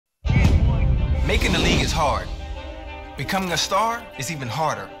Making the league is hard. Becoming a star is even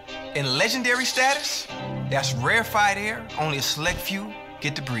harder. In legendary status, that's rarefied air only a select few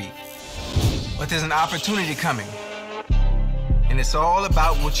get to breathe. But there's an opportunity coming, and it's all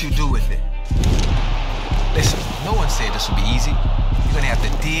about what you do with it. Listen, no one said this would be easy. You're gonna have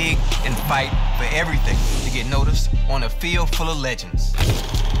to dig and fight for everything to get noticed on a field full of legends.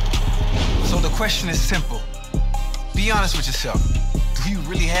 So the question is simple. Be honest with yourself. Do you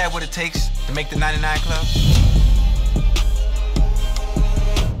really have what it takes to make the 99 Club?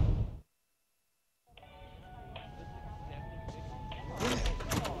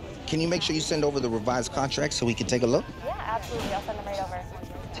 Can you make sure you send over the revised contract so we can take a look? Yeah, absolutely. I'll send them right over.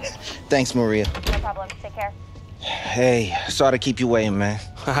 Thanks, Maria. No problem. Take care. Hey, sorry to keep you waiting, man.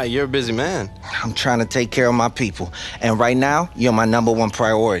 You're a busy man. I'm trying to take care of my people. And right now, you're my #1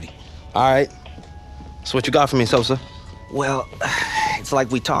 priority. All right. So what you got for me, Sosa? Well, it's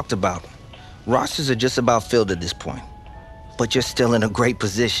like we talked about. Rosters are just about filled at this point. But you're still in a great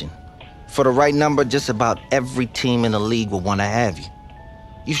position. For the right number, just about every team in the league will want to have you.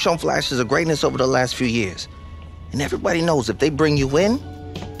 You've shown flashes of greatness over the last few years. And everybody knows if they bring you in,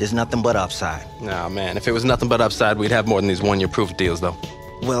 there's nothing but upside. Nah, man, if it was nothing but upside, we'd have more than these one-year proof deals, though.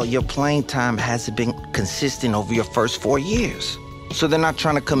 Well, your playing time hasn't been consistent over your first 4 years. So they're not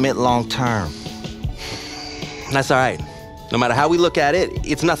trying to commit long-term. That's all right. No matter how we look at it,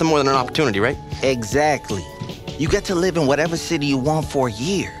 it's nothing more than an opportunity, right? Exactly. You get to live in whatever city you want for a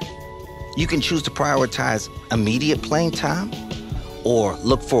year. You can choose to prioritize immediate playing time or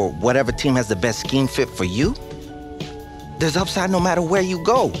look for whatever team has the best scheme fit for you. There's upside no matter where you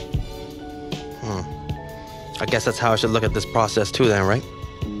go. I guess that's how I should look at this process too then, right?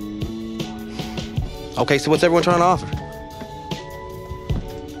 Okay, so what's everyone trying to offer?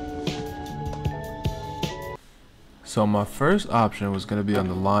 So my first option was going to be on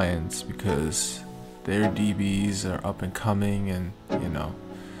the Lions because their DBs are up and coming and, you know,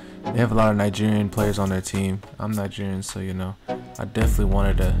 they have a lot of Nigerian players on their team. I'm Nigerian, so, you know, I definitely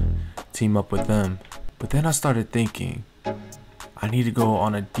wanted to team up with them. But then I started thinking, I need to go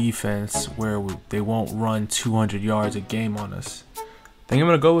on a defense where they won't run 200 yards a game on us. I think I'm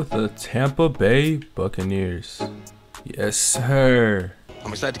going to go with the Tampa Bay Buccaneers. Yes, sir.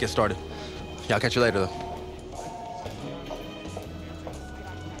 I'm excited to get started. Yeah, I'll catch you later, though.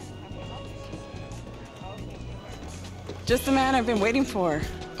 Just the man I've been waiting for.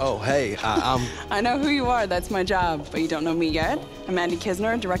 Oh, hey, I'm... I know who you are, that's my job, but you don't know me yet. I'm Andy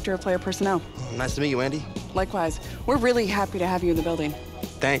Kisner, Director of Player Personnel. Nice to meet you, Andy. Likewise. We're really happy to have you in the building.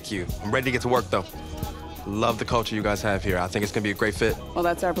 Thank you. I'm ready to get to work, though. Love the culture you guys have here. I think it's gonna be a great fit. Well,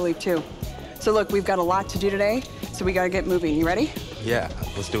 that's our belief, too. So look, we've got a lot to do today, so we gotta get moving. You ready? Yeah,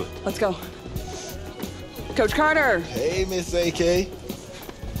 let's do it. Let's go. Coach Carter! Hey, Miss AK.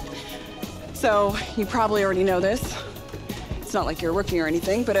 So, you probably already know this. It's not like you're working or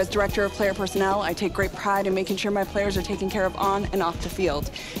anything, but as Director of Player Personnel, I take great pride in making sure my players are taken care of on and off the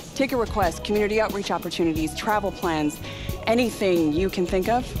field. Take a request, community outreach opportunities, travel plans, anything you can think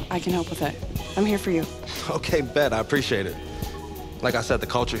of, I can help with it. I'm here for you. Okay, bet. I appreciate it. Like I said, the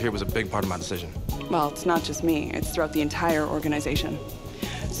culture here was a big part of my decision. Well, it's not just me. It's throughout the entire organization.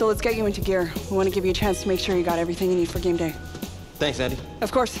 So let's get you into gear. We want to give you a chance to make sure you got everything you need for game day. Thanks, Andy.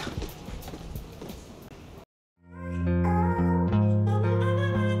 Of course.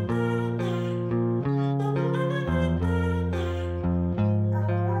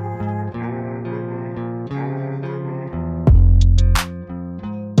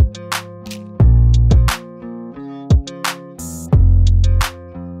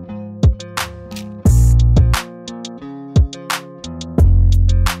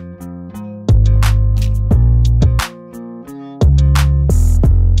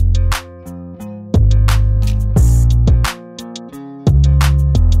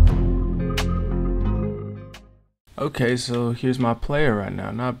 Okay, so here's my player right now.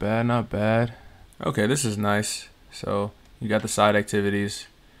 Not bad, not bad. Okay, this is nice. So you got the side activities.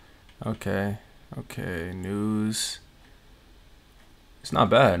 Okay, news. It's not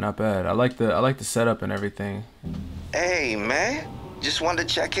bad, not bad. I like the setup and everything. Hey, man. Just wanted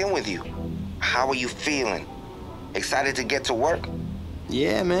to check in with you. How are you feeling? Excited to get to work?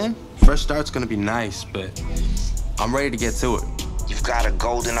 Yeah, man. Fresh start's gonna be nice, but I'm ready to get to it. You've got a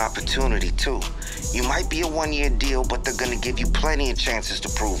golden opportunity, too. You might be a one-year deal, but they're gonna give you plenty of chances to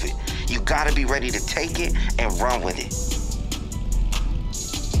prove it. You gotta be ready to take it and run with it.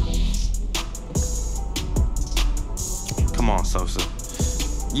 Come on, Sosa.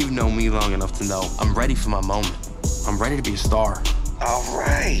 You've known me long enough to know I'm ready for my moment. I'm ready to be a star. All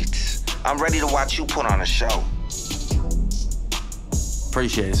right. I'm ready to watch you put on a show.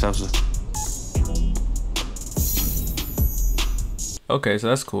 Appreciate it, Sosa. Okay, so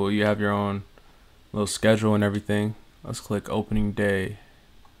that's cool. You have your own little schedule and everything. Let's click opening day.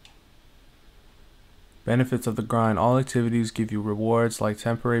 Benefits of the grind. All activities give you rewards like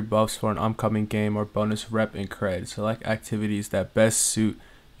temporary buffs for an upcoming game or bonus rep and cred. Select activities that best suit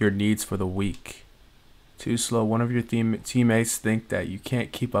your needs for the week. Too slow. One of your teammates think that you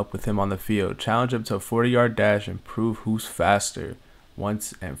can't keep up with him on the field. Challenge him to a 40-yard dash and prove who's faster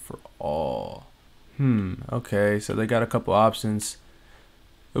once and for all. Okay, so they got a couple options.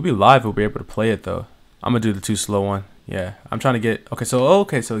 It'll be live. We'll be able to play it though. I'm gonna do the too slow one. Yeah, I'm trying to get. Okay,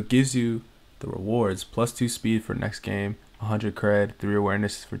 so it gives you the rewards: +2 speed for next game, 100 cred, 3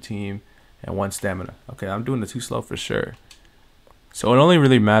 awareness for team, and 1 stamina. Okay, I'm doing the too slow for sure. So what only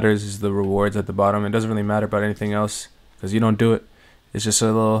really matters is the rewards at the bottom. It doesn't really matter about anything else because you don't do it. It's just a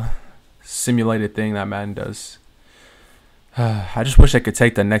little simulated thing that Madden does. I just wish I could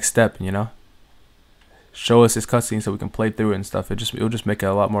take the next step, you know? Show us this cutscene so we can play through it and stuff. It'll just make it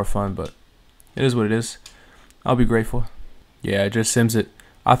a lot more fun, but it is what it is. I'll be grateful. Yeah, it just sims it.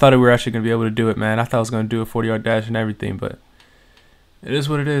 I thought we were actually going to be able to do it, man. I thought I was going to do a 40-yard dash and everything, but it is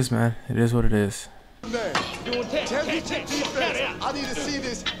what it is, man. It is what it is. Man, championship defense. I need to see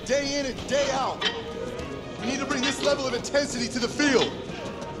this day in and day out. We need to bring this level of intensity to the field.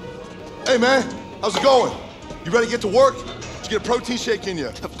 Hey, man, how's it going? You ready to get to work? Did you get a protein shake in you?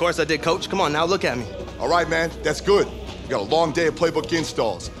 Of course I did, Coach. Come on, now look at me. All right, man, that's good. We got a long day of playbook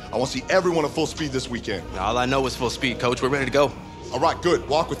installs. I want to see everyone at full speed this weekend. All I know is full speed, Coach. We're ready to go. All right, good.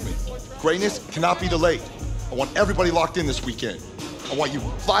 Walk with me. Greatness cannot be delayed. I want everybody locked in this weekend. I want you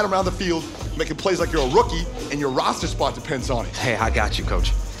flying around the field, making plays like you're a rookie, and your roster spot depends on it. Hey, I got you,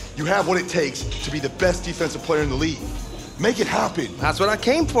 Coach. You have what it takes to be the best defensive player in the league. Make it happen. That's what I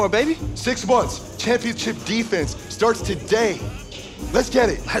came for, baby. 6 months. Championship defense starts today. Let's get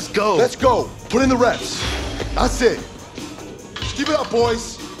it. Let's go. Let's go. Put in the reps. That's it. Just keep it up,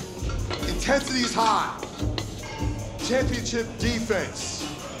 boys. Intensity is high. Championship defense.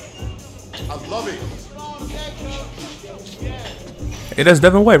 I love it. Hey, that's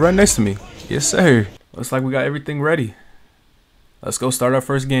Devin White right next to me. Yes, sir. Looks like we got everything ready. Let's go start our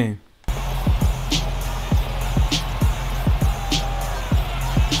first game.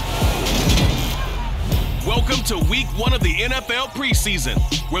 Welcome to week 1 of the NFL preseason,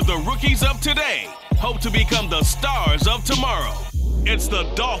 where the rookies of today hope to become the stars of tomorrow. It's the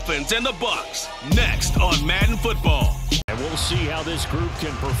Dolphins and the Bucks, next on Madden Football. And we'll see how this group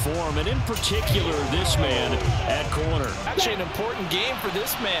can perform, and in particular, this man at corner. Actually an important game for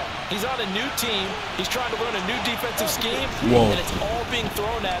this man. He's on a new team. He's trying to learn a new defensive scheme. Whoa. And it's all being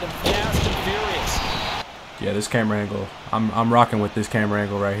thrown at him fast and furious. Yeah, this camera angle. I'm rocking with this camera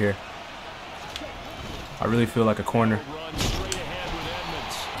angle right here. I really feel like a corner.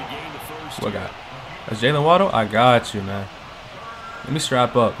 What I got? That's Jalen Waddle? I got you, man. Let me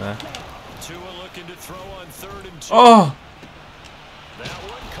strap up, man. Oh!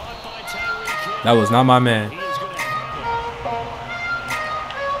 That was not my man.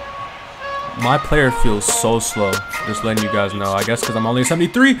 My player feels so slow. Just letting you guys know. I guess because I'm only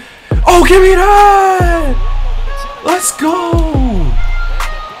 73. Oh, give me that! Let's go!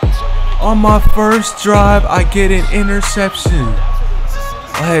 On my first drive, I get an interception.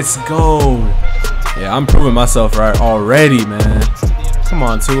 Let's go. Yeah, I'm proving myself right already, man. Come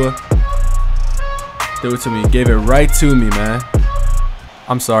on, Tua. Do it to me. Gave it right to me, man.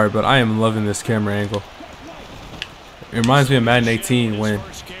 I'm sorry, but I am loving this camera angle. It reminds me of Madden 18 when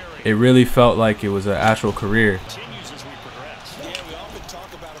it really felt like it was an actual career.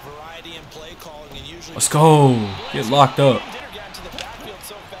 Let's go. Get locked up.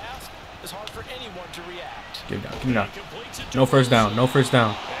 Get him down. Get him down. No first down. No first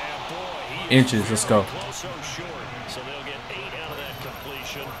down. Inches. Let's go.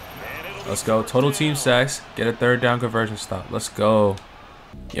 Let's go. Total team sacks. Get a 3rd down conversion stop. Let's go.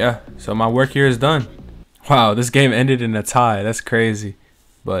 Yeah. So my work here is done. Wow. This game ended in a tie. That's crazy.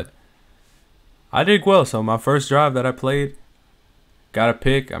 But I did well. So my first drive that I played, got a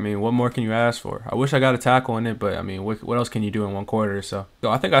pick. I mean, what more can you ask for? I wish I got a tackle in it, but I mean, what else can you do in 1 quarter or so?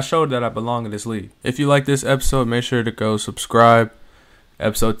 So I think I showed that I belong in this league. If you like this episode, make sure to go subscribe.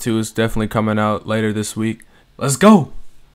 Episode 2 is definitely coming out later this week. Let's go!